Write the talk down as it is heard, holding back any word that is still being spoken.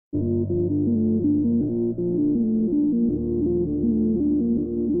I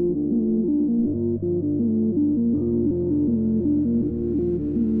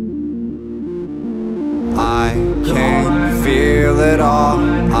can't feel it all.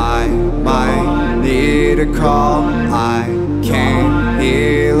 I might need a call. I can't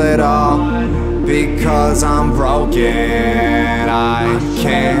heal it all because I'm broken. I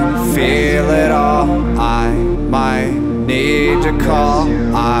can't feel it all. I might need to call.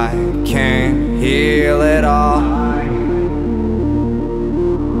 I can't heal it all.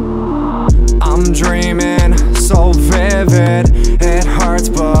 I'm dreaming so vivid, it hurts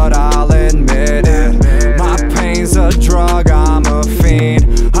but I'll admit it. My pain's a drug, I'm a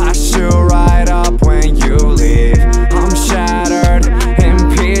fiend. I shoot right up when you leave. I'm shattered in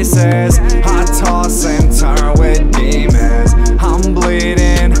pieces, I toss and turn with demons. I'm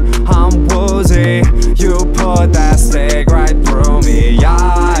bleeding, I'm woozy, you put that stick right through me.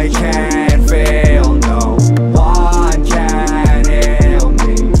 I can't feel, no one can heal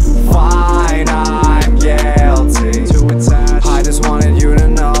me. Fine, I'm guilty. Too attached, I just wanted you to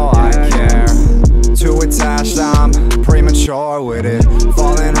know I care. Too attached, I'm premature with it.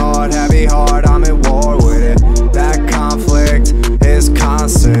 Falling hard, heavy heart, I'm at war with it. That conflict is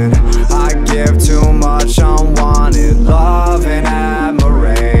constant. I give too much unwanted love and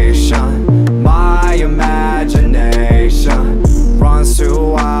admiration. My imagination runs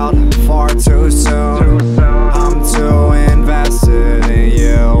too wild, far too soon. I'm too invested in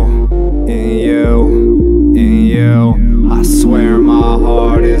you, in you, in you. I swear my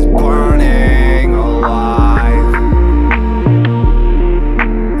heart is burning alive,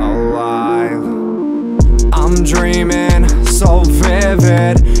 alive. I'm dreaming so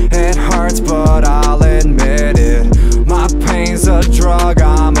vivid, it hurts but I'll admit it. My pain's a drug,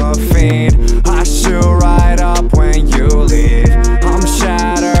 I'm a fiend. I shoot right up when you leave. I'm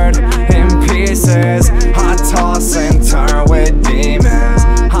shattered in pieces, I toss and turn with demons.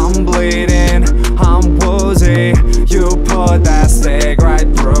 I'm bleeding, I'm woozy, you put that stick right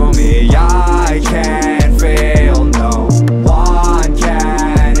through me. I can't feel, no one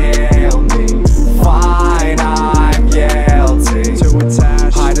can heal me. Fine, I'm guilty. Too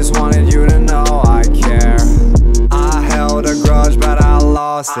attached, I just wanted you to know I care. I held a grudge but I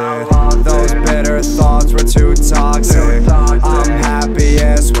lost it. Those bitter thoughts were too toxic. I'm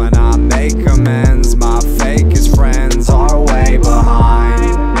happiest when I make amends. My fakest friends are way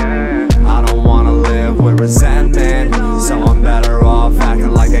behind. I don't wanna live with resentment, so I'm better off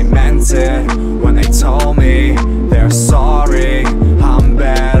acting like they meant it. When they told me they're sorry, I'm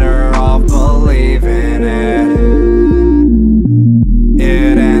better off believing it.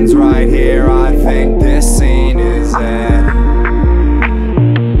 It ends right here, I think this scene is it.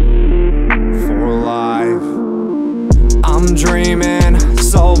 For life, I'm dreaming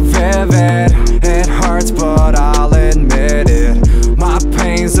so vivid, it hurts but I'll admit it. My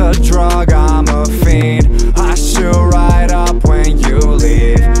pain's a drug, I'm a fiend. I shoot right up when you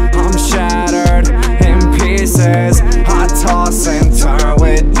leave. I'm shattered in pieces, I toss and turn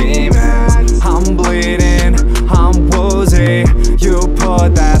with demons. I'm bleeding, I'm woozy, you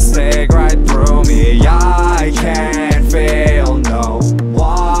put that stick